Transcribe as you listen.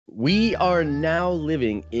We are now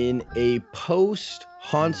living in a post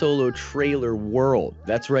Han Solo trailer world.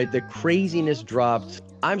 That's right, the craziness dropped.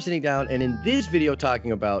 I'm sitting down and in this video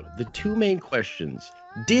talking about the two main questions.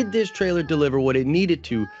 Did this trailer deliver what it needed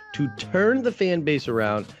to turn the fan base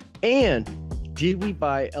around? And did we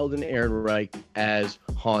buy Alden Ehrenreich as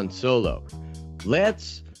Han Solo?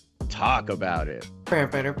 Let's talk about it.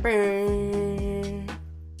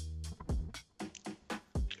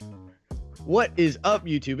 What is up,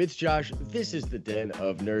 YouTube? It's Josh. This is the Den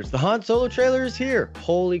of Nerds. The Han Solo trailer is here.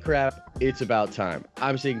 Holy crap, it's about time.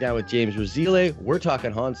 I'm sitting down with James Rosile. We're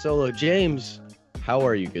talking Han Solo. James, how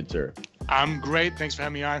are you, good sir? I'm great. Thanks for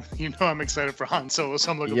having me on. You know I'm excited for Han Solo,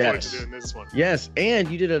 so I'm looking forward to doing this one. Yes, and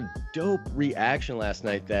you did a dope reaction last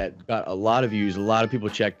night that got a lot of views. A lot of people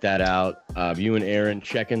checked that out. You and Aaron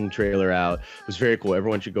checking the trailer out. It was very cool.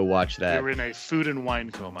 Everyone should go watch that. We were in a food and wine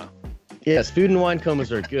coma. Yes, food and wine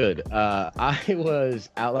comas are good. I was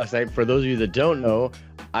out last night. For those of you that don't know,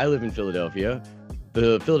 I live in Philadelphia.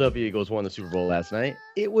 The Philadelphia Eagles won the Super Bowl last night.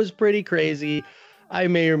 It was pretty crazy. I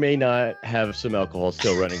may or may not have some alcohol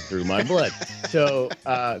still running through my blood. So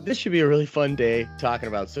this should be a really fun day talking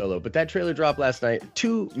about Solo. But that trailer dropped last night.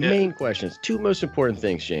 Two main questions, two most important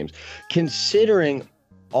things, James. Considering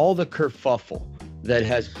all the kerfuffle that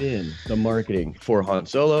has been the marketing for Han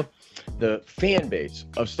Solo, the fan base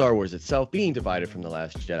of Star Wars itself being divided from The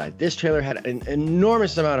Last Jedi, this trailer had an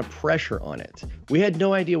enormous amount of pressure on it. We had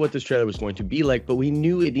no idea what this trailer was going to be like, but we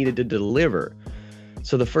knew it needed to deliver.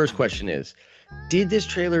 So the first question is, did this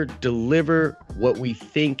trailer deliver what we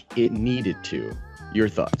think it needed to? Your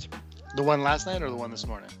thoughts? The one last night or the one this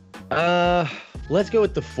morning? Let's go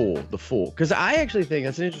with the full, because I actually think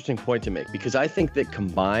that's an interesting point to make, because I think that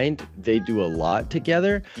combined they do a lot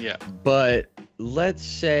together. Yeah. But let's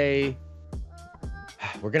say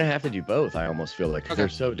we're gonna have to do both. I almost feel like they're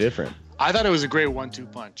so different. I thought it was a great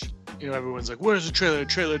 1-2 punch. You know, everyone's like, "Where's the trailer?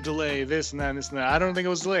 Trailer delay, this and that, and this and that." I don't think it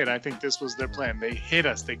was delayed. I think this was their plan. They hit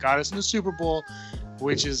us. They got us in the Super Bowl,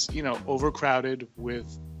 which is, you know, overcrowded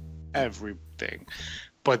with everything.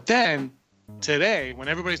 But then today, when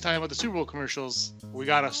everybody's talking about the Super Bowl commercials, we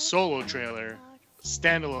got a Solo trailer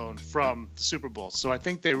standalone from the Super Bowl. So I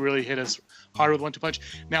think they really hit us hard with 1-2 punch.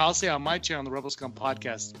 Now, I'll say on my channel, the Rebel Scum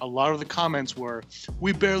podcast, a lot of the comments were,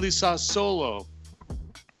 "We barely saw Solo."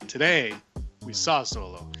 Today, we saw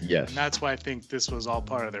Solo. Yes. And that's why I think this was all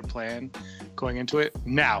part of their plan going into it.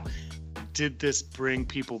 Now, did this bring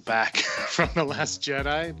people back from The Last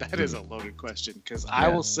Jedi? That is a loaded question, because I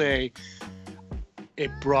will say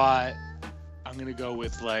it brought, I'm going to go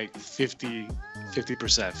with like 50%,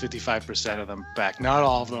 55% of them back. Not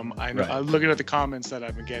all of them. I know. I'm looking at the comments that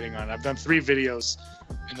I've been getting on. I've done 3 videos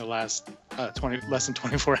in the last less than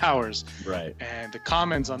 24 hours. Right. And the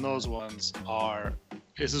comments on those ones are,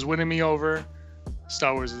 "This is winning me over.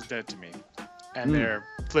 Star Wars is dead to me." And they're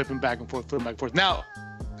flipping back and forth. Now,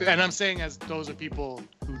 and I'm saying as those are people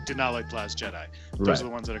who did not like The Last Jedi. Those are the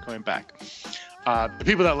ones that are coming back. The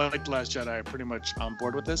people that like The Last Jedi are pretty much on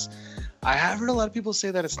board with this. I have heard a lot of people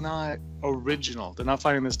say that it's not original. They're not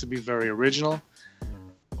finding this to be very original,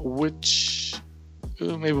 which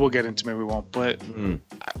maybe we'll get into, maybe we won't. But,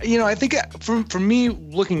 you know, I think for me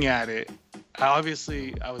looking at it,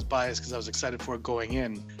 obviously I was biased because I was excited for it going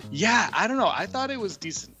in. Yeah, I don't know. I thought it was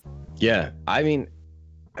decent. Yeah, I mean,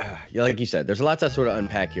 like you said, there's a lot to sort of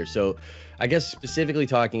unpack here. So I guess specifically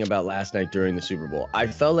talking about last night during the Super Bowl, I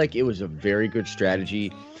felt like it was a very good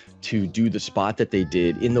strategy to do the spot that they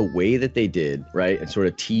did in the way that they did, right? And sort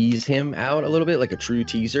of tease him out a little bit, like a true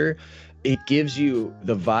teaser. It gives you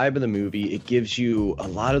the vibe of the movie. It gives you a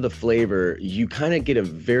lot of the flavor. You kind of get a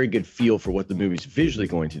very good feel for what the movie's visually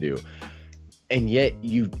going to do. And yet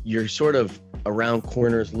you're sort of around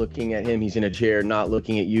corners looking at him. He's in a chair, not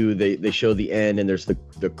looking at you. They show the end, and there's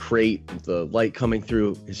the crate, the light coming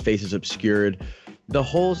through. His face is obscured. The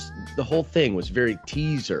whole thing was very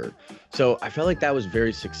teaser. So I felt like that was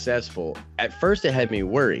very successful. At first, it had me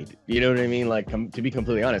worried. You know what I mean? Like, to be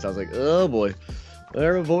completely honest, I was like, oh boy,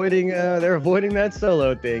 they're avoiding that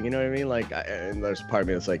Solo thing. You know what I mean? Like, and there's part of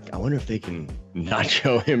me that's like, I wonder if they can not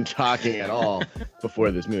show him talking at all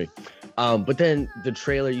before this movie. But then the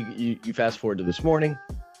trailer, you fast forward to this morning.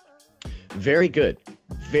 Very good.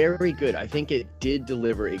 Very good. I think it did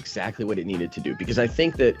deliver exactly what it needed to do, because I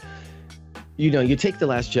think that, you know, you take The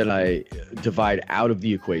Last Jedi divide out of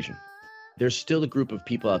the equation. There's still a group of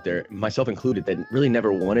people out there, myself included, that really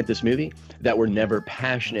never wanted this movie, that were never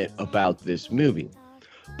passionate about this movie.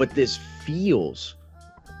 But this feels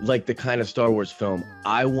like the kind of Star Wars film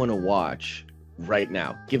I want to watch right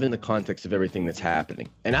now, given the context of everything that's happening.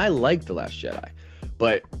 And I like The Last Jedi,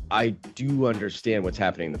 but I do understand what's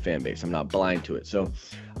happening in the fan base. I'm not blind to it. So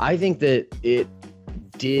I think that it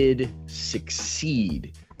did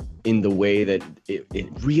succeed in the way that it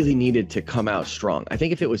really needed to come out strong. I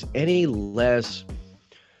think if it was any less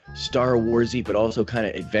Star Warsy, but also kind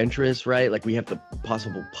of adventurous, right? Like we have the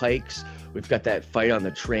possible pikes. We've got that fight on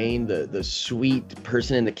the train, the sweet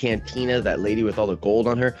person in the cantina, that lady with all the gold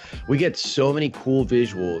on her. We get so many cool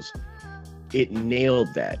visuals. It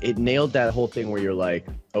nailed that. It nailed that whole thing where you're like,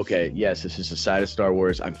 okay, yes, this is a side of Star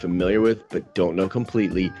Wars I'm familiar with, but don't know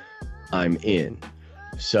completely. I'm in.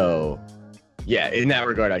 So yeah, in that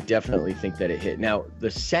regard, I definitely think that it hit. Now,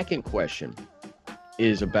 the second question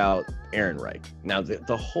is about Ehrenreich. Now,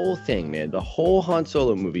 the whole thing, man, the whole Han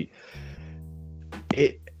Solo movie,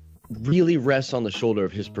 it really rests on the shoulder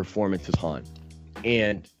of his performance as Han.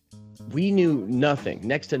 And we knew nothing,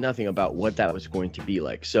 next to nothing about what that was going to be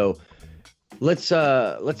like. So let's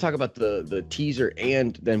talk about the teaser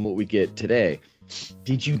and then what we get today.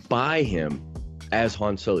 Did you buy him as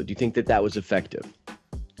Han Solo? Do you think that that was effective?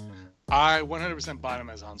 I 100% bought him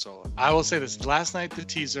as Han Solo. I will say this: last night, the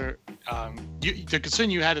teaser, the concern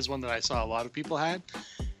you had is one that I saw a lot of people had,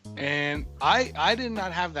 and I did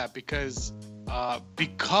not have that because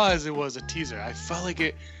it was a teaser. I felt like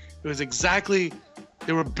it was exactly,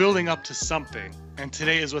 they were building up to something, and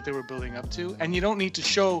today is what they were building up to. And you don't need to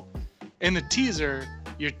show in the teaser.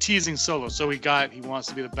 You're teasing Solo, so he wants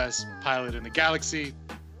to be the best pilot in the galaxy.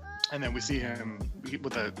 And then we see him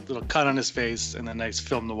with a little cut on his face and a nice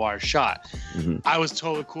film noir shot. Mm-hmm. I was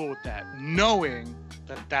totally cool with that, knowing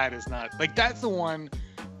that that is not, like, that's the one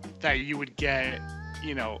that you would get,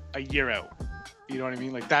 a year out. You know what I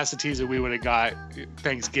mean? Like, that's the teaser we would have got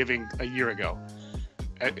Thanksgiving a year ago,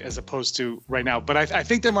 as opposed to right now. But I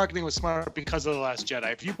think their marketing was smart because of The Last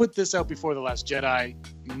Jedi. If you put this out before The Last Jedi,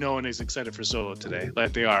 no one is excited for Solo today,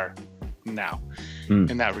 like they are now,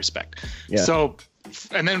 in that respect. Yeah. So,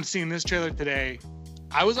 and then seeing this trailer today,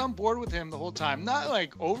 I was on board with him the whole time, not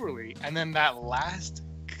like overly. And then that last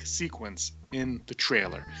sequence in the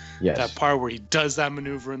trailer, yes, that part where he does that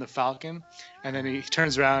maneuver in the Falcon, and then he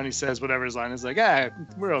turns around and he says whatever his line is, like,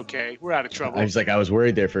 we're okay, we're out of trouble. I was like, I was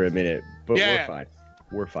worried there for a minute, but we're fine.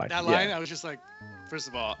 We're fine. That line, I was just like, first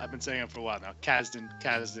of all, I've been saying it for a while now. Kasdan.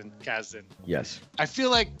 Yes. I feel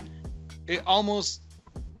like it almost,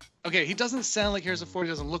 okay, he doesn't sound like Harrison Ford, he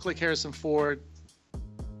doesn't look like Harrison Ford.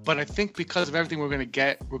 But I think because of everything we're going to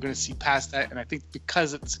get, we're going to see past that. And I think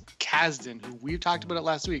because it's Kasdan, who we talked about it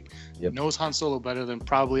last week, knows Han Solo better than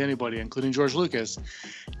probably anybody, including George Lucas,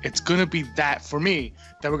 it's going to be that, for me,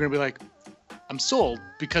 that we're going to be like, I'm sold.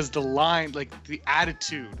 Because the line, like the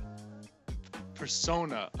attitude,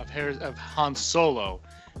 persona of Han Solo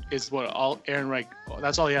is what all Ehrenreich,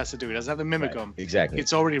 that's all he has to do. He doesn't have to mimic him. Exactly.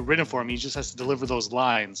 It's already written for him. He just has to deliver those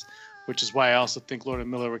lines. Which is why I also think Lord and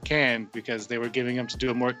Miller were canned, because they were giving him to do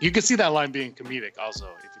a more. You could see that line being comedic, also,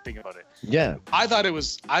 if you think about it. Yeah. I thought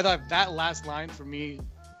that last line for me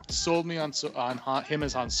sold me on him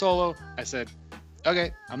as Han Solo. I said,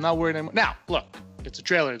 okay, I'm not worried anymore. Now, look, it's a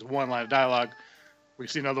trailer. It's one line of dialogue. We've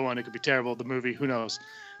seen another one. It could be terrible. The movie, who knows?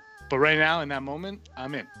 But right now, in that moment,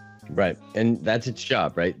 I'm in. Right, and that's its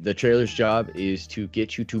job, right? The trailer's job is to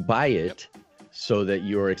get you to buy it. Yep. So that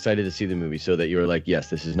you're excited to see the movie, so that you're like, yes,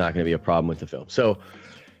 this is not going to be a problem with the film. So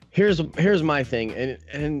here's my thing,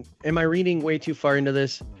 and am I reading way too far into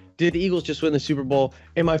this? Did the Eagles just win the Super Bowl?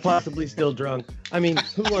 Am I possibly still drunk? I mean,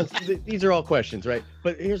 who wants? These are all questions, right?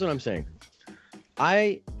 But here's what I'm saying.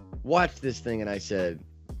 I watched this thing and I said,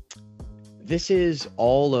 this is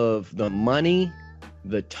all of the money,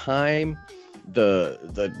 the time,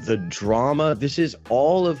 the drama. This is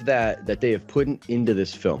all of that they have put into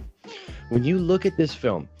this film. When you look at this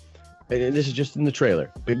film, and this is just in the trailer,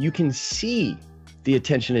 but you can see the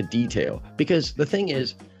attention to detail, because the thing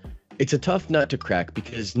is, it's a tough nut to crack,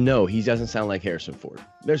 because no, he doesn't sound like Harrison Ford.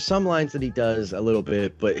 There's some lines that he does a little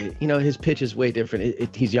bit, but his pitch is way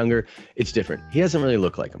different. He's younger. It's different. He doesn't really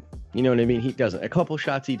look like him. You know what I mean? He doesn't. A couple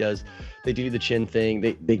shots he does. They do the chin thing.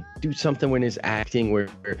 They do something when he's acting where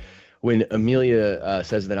when Amelia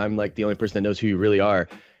says that I'm like the only person that knows who you really are.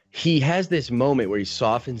 He has this moment where he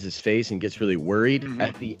softens his face and gets really worried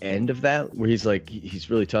at the end of that, where he's like, he's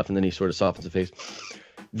really tough, and then he sort of softens the face.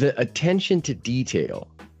 The attention to detail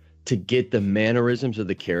to get the mannerisms of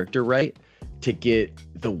the character right, to get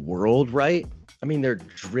the world right. I mean, they're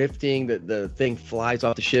drifting, the thing flies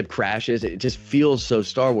off the ship, crashes. It just feels so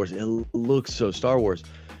Star Wars. It looks so Star Wars.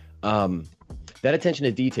 That attention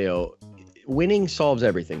to detail winning solves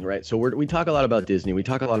everything, right? So we talk a lot about Disney. We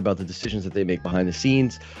talk a lot about the decisions that they make behind the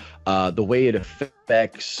scenes, the way it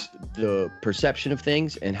affects the perception of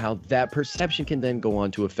things, and how that perception can then go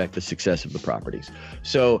on to affect the success of the properties.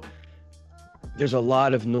 So there's a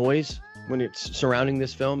lot of noise when it's surrounding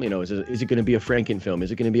this film. You know, is it going to be a Franken film?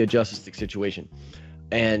 Is it going to be a Justice League situation?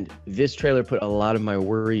 And this trailer put a lot of my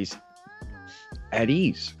worries at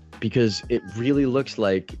ease, because it really looks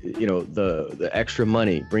like, you know, the extra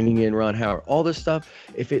money, bringing in Ron Howard, all this stuff,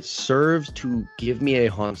 if it serves to give me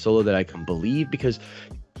a Han Solo that I can believe, because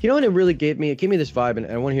you know what it really gave me? It gave me this vibe, and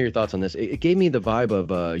I want to hear your thoughts on this. It gave me the vibe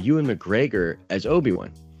of Ewan McGregor as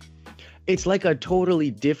Obi-Wan. It's like a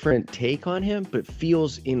totally different take on him, but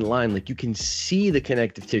feels in line. Like you can see the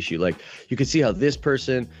connective tissue. Like you can see how this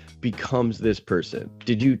person becomes this person.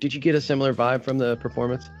 Did you get a similar vibe from the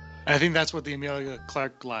performance? I think that's what the Emilia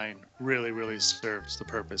Clarke line really serves the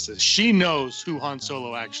purpose. Is she knows who Han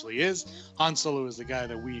Solo actually is. Han Solo is the guy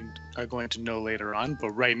that we are going to know later on,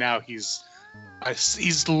 but right now he's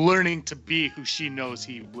learning to be who she knows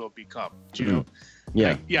he will become. You know?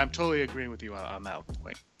 Yeah. Yeah, I'm totally agreeing with you on that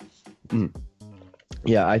point.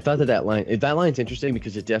 Yeah, I thought that line's interesting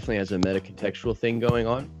because it definitely has a meta-contextual thing going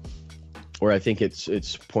on, where I think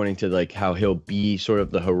it's pointing to like how he'll be sort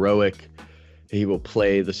of the heroic. He will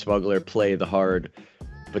play the smuggler, play the hard,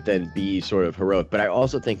 but then be sort of heroic. But I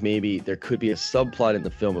also think maybe there could be a subplot in the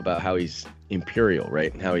film about how he's imperial,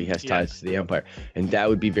 right? And how he has ties to the Empire. And that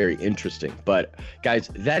would be very interesting. But guys,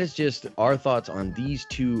 that is just our thoughts on these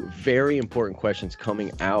two very important questions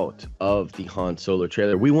coming out of the Han Solo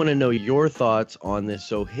trailer. We want to know your thoughts on this,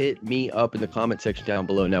 so hit me up in the comment section down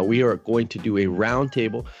below. Now, we are going to do a round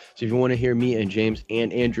table. So if you want to hear me and James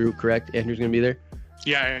and Andrew, correct? Andrew's going to be there?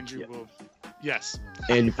 Yeah, Andrew will. Yes.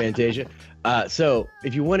 And Fantasia. So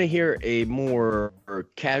if you want to hear a more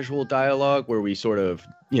casual dialogue where we sort of,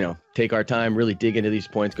 you know, take our time, really dig into these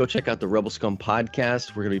points, go check out the Rebel Scum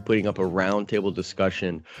podcast. We're going to be putting up a roundtable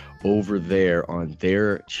discussion over there on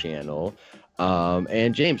their channel.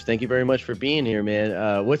 And James, thank you very much for being here,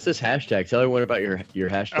 man. What's this hashtag? Tell everyone about your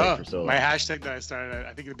hashtag for Solo. My hashtag that I started,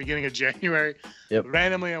 I think, at the beginning of January. Yep.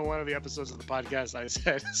 Randomly on one of the episodes of the podcast, I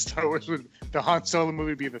said Star Wars the Han Solo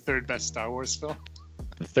movie be the third best Star Wars film.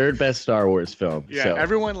 The third best Star Wars film. Yeah, so.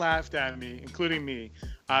 Everyone laughed at me, including me.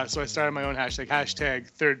 So I started my own hashtag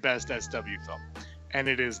third best SW film. And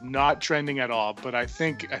it is not trending at all, but I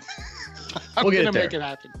think I'm going to make it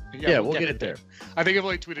happen. Yeah, we'll get it there. I think I've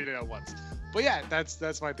only tweeted it out once. But yeah,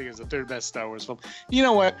 that's my thing, is the third best Star Wars film. You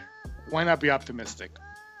know what? Why not be optimistic?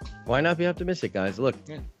 Why not be optimistic, guys? Look,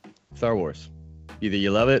 Star Wars. Either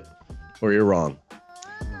you love it or you're wrong.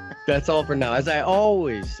 That's all for now. As I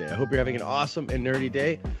always say, I hope you're having an awesome and nerdy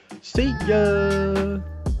day. See ya!